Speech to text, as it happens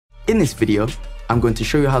In this video, I'm going to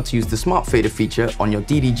show you how to use the Smart Fader feature on your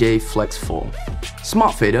DDJ Flex 4.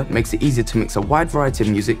 Smart Fader makes it easier to mix a wide variety of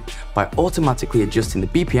music by automatically adjusting the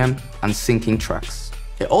BPM and syncing tracks.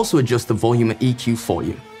 It also adjusts the volume and EQ for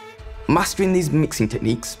you. Mastering these mixing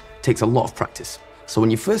techniques takes a lot of practice, so when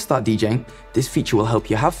you first start DJing, this feature will help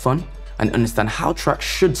you have fun and understand how tracks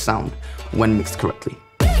should sound when mixed correctly.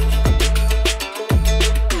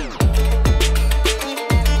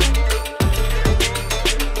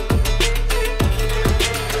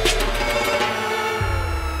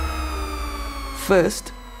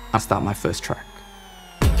 First, I'll start my first track.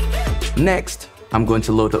 Next, I'm going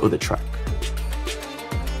to load the other track.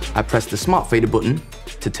 I press the Smart Fader button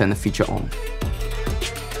to turn the feature on.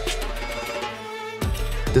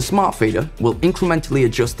 The Smart Fader will incrementally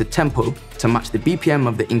adjust the tempo to match the BPM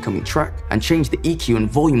of the incoming track and change the EQ and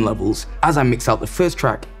volume levels as I mix out the first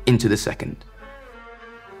track into the second.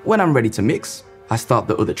 When I'm ready to mix, I start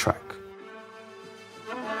the other track.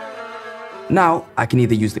 Now, I can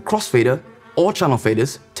either use the crossfader or channel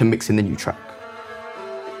faders to mix in the new track.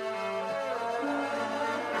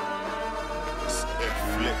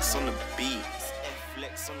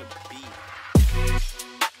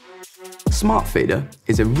 Smart Fader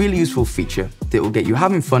is a really useful feature that will get you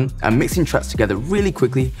having fun and mixing tracks together really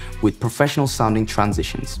quickly with professional sounding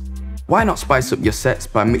transitions. Why not spice up your sets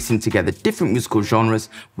by mixing together different musical genres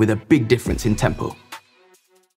with a big difference in tempo?